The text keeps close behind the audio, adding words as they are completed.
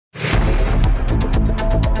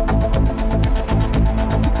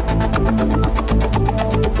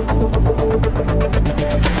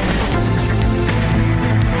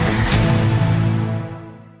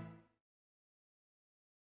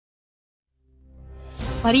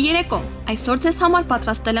Բարի երեկո, այսօր ձեզ համար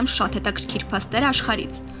պատրաստել եմ շատ հետաքրքիր փաստեր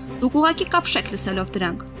աշխարհից։ Դուք ուղղակի կապշեք լսելով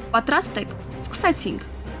դրանք։ Պատրաստ եք։ Սկսեցինք։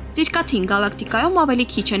 Ծիրկաթին գալակտիկայում ավելի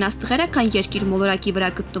քիչ են աստղերը, քան երկիր մոլորակի վրա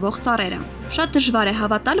գտնվող ծառերը։ Շատ դժվար է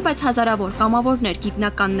հավատալ, բայց հազարավոր կամավորներ,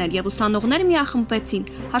 գիտնականներ եւ ուսանողներ միախմբվեցին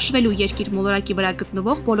հաշվելու երկիր մոլորակի վրա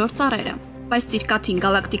գտնվող բոլոր ծառերը։ Բայց Ծիրկաթին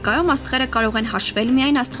գալակտիկայում աստղերը կարող են հաշվել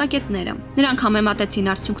միայն աստղագետները։ Նրանք համեմատեցին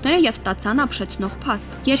արդյունքները եւ ստացան ապշեցնող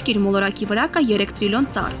փաստ։ Երկիր մոլորակի վրա կա 3 տրիլիոն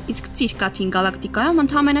ծառ, իսկ Ծիրկաթին գալակտիկայում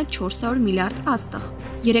ընդամենը 400 միլիարդ աստղ։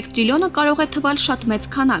 3 տրիլիոնը կարող է թվալ շատ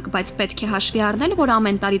մեծ քանակ, բայց պետք է հաշվի առնել, որ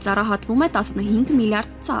ամեն տարի ծառահատվում է 15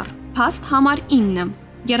 միլիարդ ծառ։ Փաստ համար 9։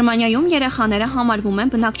 Գերմանիայում երեխաները համարվում են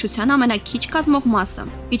բնակչության ամենաքիչ կազմող մասը։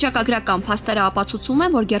 Վիճակագրական փաստերը ապացուցում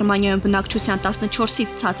են, որ Գերմանիայում բնակչության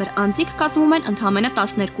 14-ից ցածր անձիկ կազմում են ընդամենը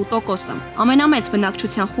 12%։ Ամենամեծ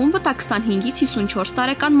բնակչության խումբը 25-ից 54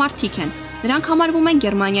 տարեկան մարդիկ են։ Նրանք համարվում են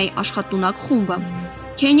Գերմանիայի աշխատունակ խումբը։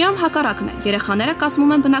 Քենիայում հակառակն է, երեխաները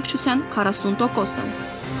կազմում են բնակչության 40%։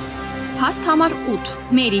 Փաստ համար 8։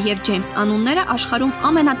 Մերի եւ Ջեյմս անունները աշխարհում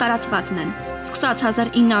ամենատարածվածն են։ Սկսած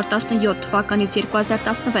 1917 թվականից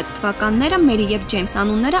 2016 թվականները Մերի եւ Ջեյմս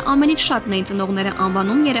անունները ամենից շատն էին ծնողները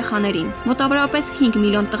անվանում երեխաներին։ Մոտավորապես 5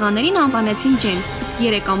 միլիոն տղաներին անվանեցին Ջեյմս, իսկ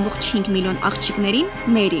 3.5 միլիոն աղջիկներին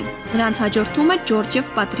Մերի։ Նրանց հաջորդում է Ջորջ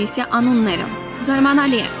եւ Պատրիսիա անունները։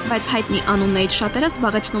 Զարմանալի է, բայց հայտնի անուններից շատերը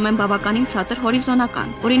զբաղեցնում են բավականին ցածր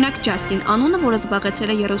հորիզոնական։ Օրինակ Ջաստին անունը, որը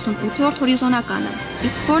զբաղեցրել է 38-րդ հորիզոնականը։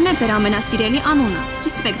 Իսկ որն է ձեր ամենասիրելի անունը։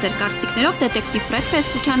 Կիսվեք ձեր կարծիքներով դետեկտիվ Ֆռեդ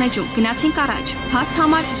Facebook-յան էջում։ Գնացինք առաջ։ Փաստ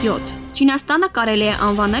համար 7։ Չինաստանը կարելի է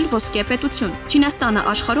անվանել ոսկե պետություն։ Չինաստանը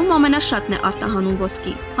աշխարհում ամենաշատն է արտահանում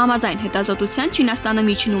ոսկի։ Համաձայն հետազոտության Չինաստանը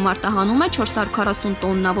միջինում արտահանում է 440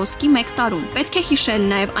 տոննա ոսկի մեկ տարում։ Պետք է հիշել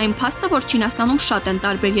նաև այն փաստը, որ Չինաստանում շատ են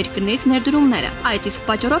տարբեր երկրներից ներդրումները։ Այդ իսկ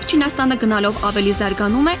պատճառով Չինաստանը գնալով ավելի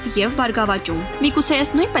զարգանում է եւ բարգավաճում։ Միգուցե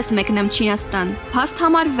ես նույնպես մեկնեմ Չինաստան։ Փաստ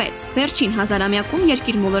համար 6։ Վերջին հազարամյակում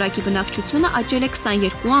երկիր մոլորակի բնակչությունը աճել է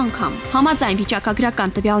 22 անգամ։ Համաձայն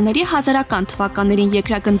վիճակագրական տվյալների 1000-ական թվականներին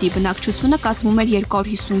երկրագնդի բնակչությունը կազմում էր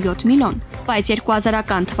 257 միլիոն, բայց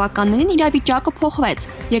 2000-ական թվականներին իրավիճակը փոխվեց։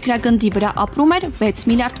 Երկրագնդի վրա ապրում էր 6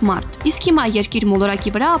 միլիարդ մարդ, իսկ հիմա երկիր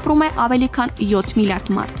մոլորակի վրա ապրում է ավելի քան 7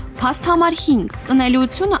 միլիարդ մարդ։ Փաստ համար 5։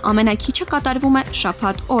 Ծնելիությունը ամենաքիչը կատարվում է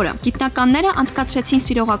շաբաթ օրը։ Գիտնականները անցկացրեցին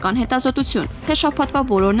սիրողական հետազոտություն, թե շաբաթվա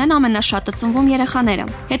որորն են ամենաշատը ծնվում երեխաները։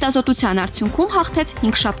 Հետազոտության արդյունքում հաղթեց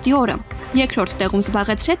 5-շաբթի օրը։ Երկրորդ տեղում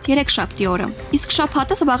զբաղեցրեց 3-շաբթի օրը, իսկ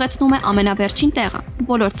շաբաթը զբաղեցնում է ամենավերջին տեղը։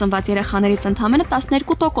 Բոլոր ծնված երեխաներից ընդամենը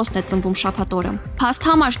 12%-ն է ծնվում շաբաթ օրը։ Փաստ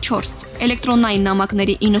համար 4։ Էլեկտրոնային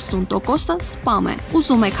նամակների 90%-ը սպամ է։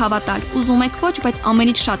 Ուզում եք հավատալ, ուզում եք ոչ, բայց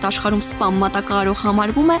ամենից շատ աշխարհում սպամ մատակարարող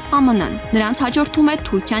համարվում է ԱՄՆ-ն։ Նրանց հաջորդում է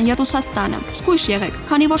Թուրքիան եւ Ռուսաստանը։ Զգույշ եղեք,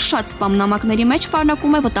 քանի որ շատ սպամ նամակների մեջ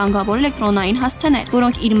պարունակում է վտանգավոր էլեկտրոնային հասցեներ,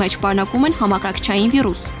 որոնք իր մեջ պարունակում են համակարգչային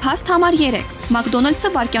վիրուս։ Փաստ համար 3։ Մակդոնալդսը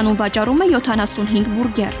վայրկյանում վաճառում է 75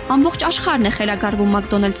 բուրգեր։ Ամբողջ աշխարհն է խելագարվում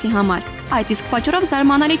Մակդոնալդսի համար։ Այդ իսկ պատճառով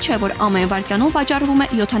զարմանալի չէ, որ ամեն վայրկյանում վաճառվում է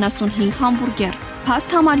 75 համբուրգեր։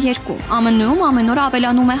 Փաստ համար 2։ ԱՄՆ-ում ամեն օր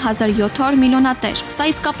ավելանում է 1700 միլիոնատեր։ Սա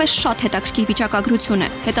իսկապես շատ հետաքրքիր վիճակագրություն է։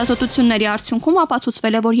 Հետազոտությունների արդյունքում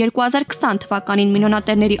ապացուցվել է, որ 2020 թվականին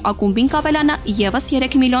միլիոնատերների ակումբին կավելանա եւս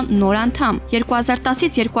 3 միլիոն նոր անդամ։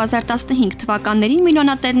 2010-ից 2015 թվականներին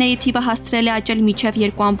միլիոնատերների թիվը հասցրել է աճել մինչև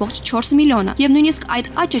 2.4 միլիոնը, եւ նույնիսկ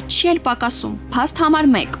այդ աճը չի էլ պակասում։ Փաստ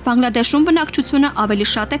համար 1։ Բանգլադեշում բնակչությունը ավելի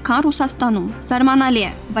շատ է, քան Ռուսաստանում։ Զարմանալի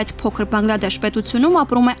է, բայց փոքր Բանգլադեշ պետությունում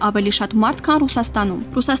ապրում է ավելի շատ մարդ, քան Ռուսաստանում։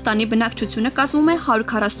 Ռուսաստանի բնակչությունը կազմում է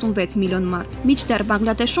 146 միլիոն մարդ, մինչդեռ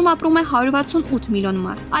Բանգլադեշում ապրում է 168 միլիոն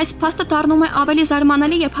մարդ։ Այս փաստը դառնում է ավելի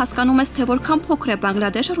զարմանալի, երբ հասկանում ես, թե որքան փոքր է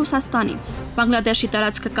Բանգլադեշը Ռուսաստանից։ Բանգլադեշի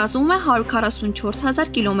տարածքը կազմում է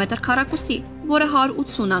 144000 կիլոմետր քառակուսի, որը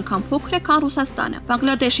 180 անգամ փոքր է, քան Ռուսաստանը։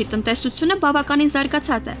 Բանգլադեշի տնտեսությունը բավականին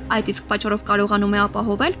զարգացած է, այդ իսկ պատճառով կարողանում է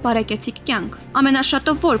ապահովել բարեկեցիկ կյանք։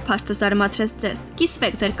 Ամենաշատը որ փաստը զարմացրեց ձեզ։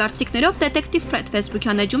 Կիսվեք ձեր կարծիքներով դետեկտիվ Ֆռեդ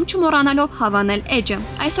Facebook-յան էջում չմոռանալով հավանել էջը։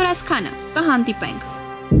 Այսօր այսքանը։ Կհանդիպենք։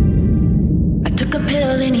 I took a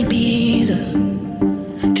pill in Ibiza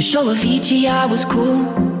to show Avicii I was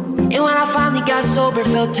cool. And when I finally got sober,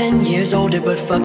 felt 10 years older, but fuck